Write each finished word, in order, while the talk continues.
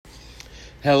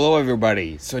Hello,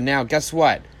 everybody. So now, guess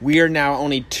what? We are now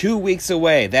only 2 weeks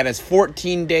away. That is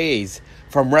 14 days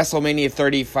from WrestleMania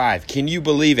 35. Can you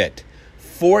believe it?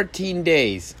 14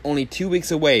 days, only 2 weeks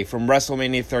away from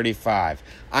WrestleMania 35.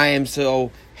 I am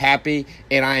so happy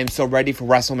and I am so ready for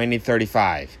WrestleMania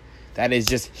 35. That is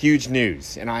just huge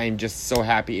news, and I am just so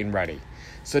happy and ready.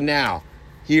 So now,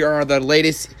 here are the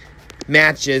latest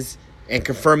matches and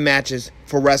confirmed matches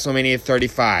for WrestleMania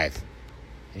 35.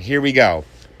 And here we go.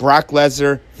 Brock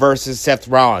Lesnar versus Seth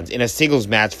Rollins in a singles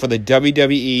match for the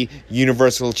WWE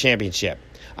Universal Championship.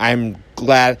 I'm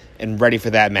glad and ready for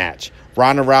that match.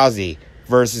 Ronda Rousey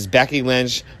versus Becky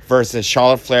Lynch versus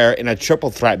Charlotte Flair in a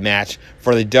triple threat match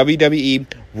for the WWE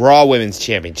Raw Women's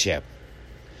Championship.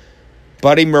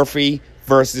 Buddy Murphy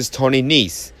versus Tony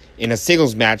Nese in a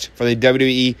singles match for the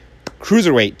WWE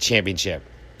Cruiserweight Championship.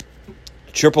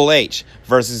 Triple H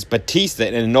versus Batista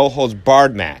in a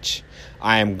no-holds-barred match.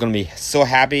 I am going to be so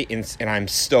happy and I'm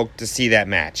stoked to see that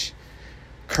match.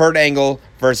 Kurt Angle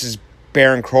versus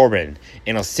Baron Corbin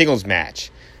in a singles match.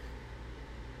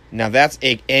 Now that's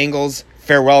Angle's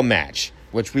farewell match,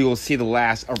 which we will see the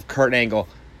last of Kurt Angle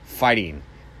fighting.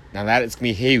 Now that is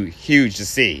going to be huge to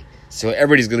see. So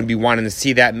everybody's going to be wanting to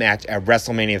see that match at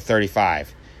WrestleMania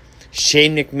 35.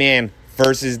 Shane McMahon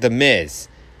versus The Miz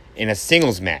in a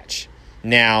singles match.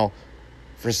 Now,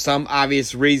 for some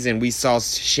obvious reason, we saw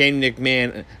Shane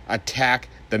McMahon attack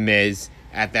The Miz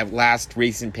at that last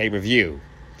recent pay-per-view.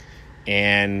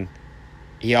 And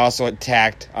he also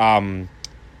attacked The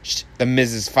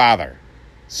Miz's father.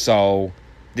 So,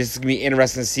 this is going to be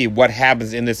interesting to see what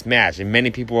happens in this match. And many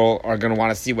people are going to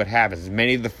want to see what happens.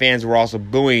 Many of the fans were also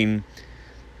booing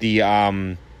the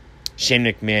Shane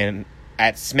McMahon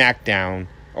at SmackDown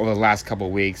over the last couple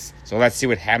of weeks. So let's see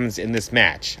what happens in this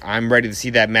match. I'm ready to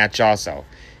see that match also.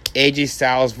 AJ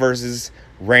Styles versus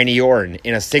Randy Orton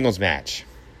in a singles match.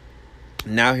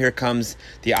 Now here comes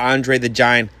the Andre the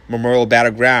Giant Memorial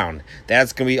Battleground.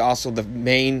 That's going to be also the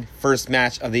main first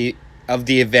match of the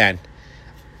event.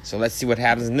 So let's see what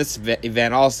happens in this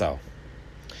event also.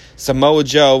 Samoa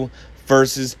Joe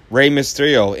versus Rey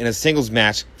Mysterio in a singles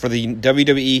match for the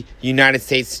WWE United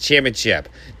States Championship.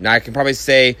 Now I can probably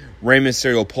say Rey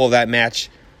Mysterio will pull that match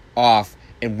off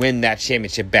and win that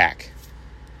championship back.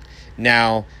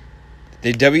 Now,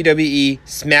 the WWE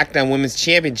SmackDown Women's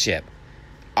Championship.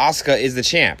 Asuka is the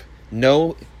champ.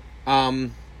 No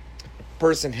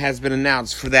person has been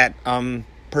announced for that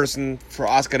person for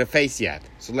Asuka to face yet.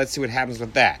 So let's see what happens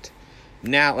with that.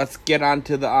 Now, let's get on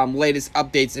to the latest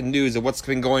updates and news of what's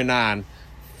been going on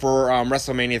for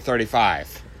WrestleMania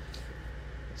 35.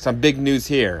 Some big news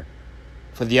here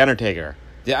for The Undertaker.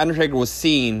 The Undertaker was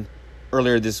seen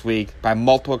earlier this week by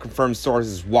multiple confirmed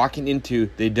sources walking into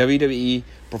the WWE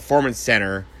Performance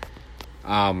Center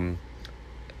earlier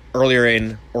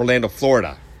in Orlando,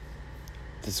 Florida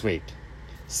this week.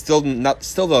 Still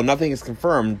though, nothing is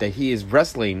confirmed that he is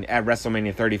wrestling at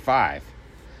WrestleMania 35.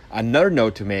 Another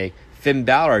note to make, Finn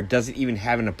Balor doesn't even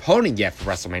have an opponent yet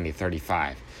for WrestleMania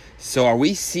 35. So are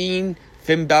we seeing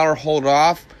Finn Balor hold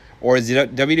off? Or is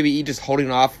it WWE just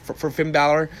holding off for Finn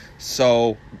Balor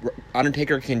so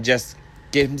Undertaker can just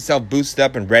get himself boosted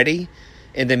up and ready?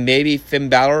 And then maybe Finn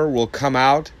Balor will come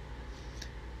out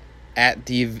at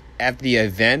the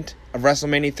event of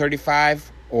WrestleMania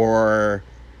 35 or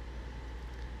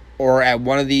at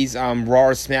one of these Raw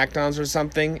or SmackDowns or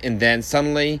something. And then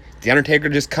suddenly The Undertaker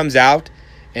just comes out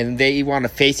and they want to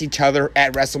face each other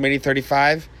at WrestleMania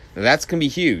 35. Now that's going to be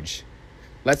huge.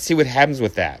 Let's see what happens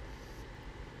with that.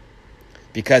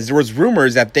 Because there was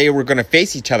rumors that they were going to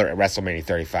face each other at WrestleMania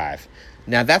 35.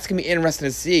 Now that's going to be interesting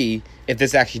to see if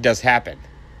this actually does happen.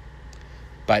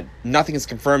 But nothing is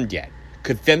confirmed yet.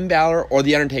 Could Finn Balor or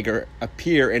The Undertaker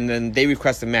appear and then they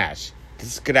request a match?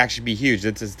 This could actually be huge.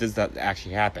 This does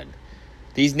actually happen.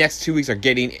 These next 2 weeks are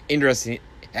getting interesting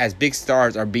as big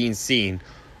stars are being seen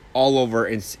all over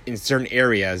in certain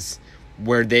areas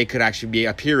where they could actually be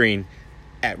appearing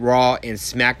at Raw and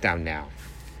SmackDown now.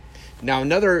 Now,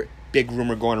 another big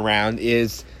rumor going around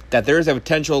is that there is a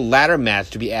potential ladder match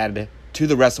to be added to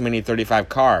the WrestleMania 35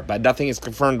 card, but nothing is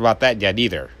confirmed about that yet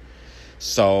either.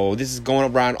 So this is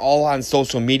going around all on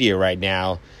social media right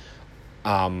now,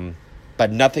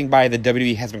 but nothing by the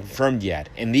WWE has been confirmed yet.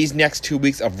 And these next 2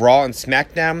 weeks of Raw and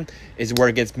SmackDown is where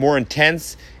it gets more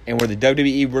intense and where the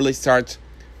WWE really starts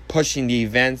pushing the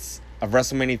events of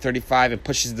WrestleMania 35 and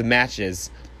pushes the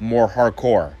matches more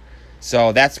hardcore.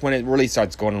 So that's when it really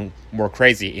starts going more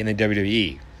crazy in the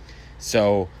WWE.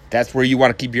 So that's where you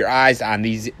want to keep your eyes on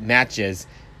these matches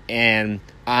and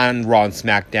on Raw and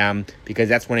SmackDown, because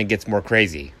that's when it gets more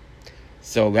crazy.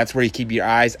 So that's where you keep your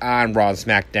eyes on Raw and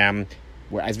SmackDown,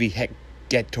 where as we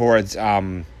get towards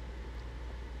WrestleMania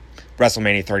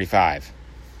 35.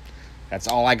 That's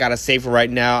all I gotta say for right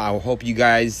now. I hope you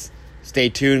guys stay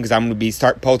tuned because I'm gonna be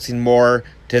start posting more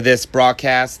to this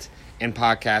broadcast and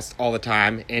podcast all the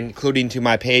time, including to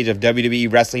my page of WWE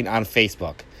Wrestling on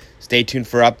Facebook. Stay tuned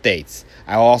for updates.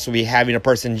 I'll also be having a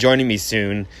person joining me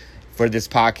soon for this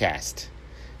podcast,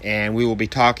 and we will be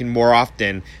talking more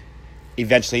often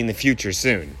eventually in the future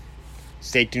soon.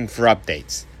 Stay tuned for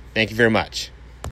updates. Thank you very much.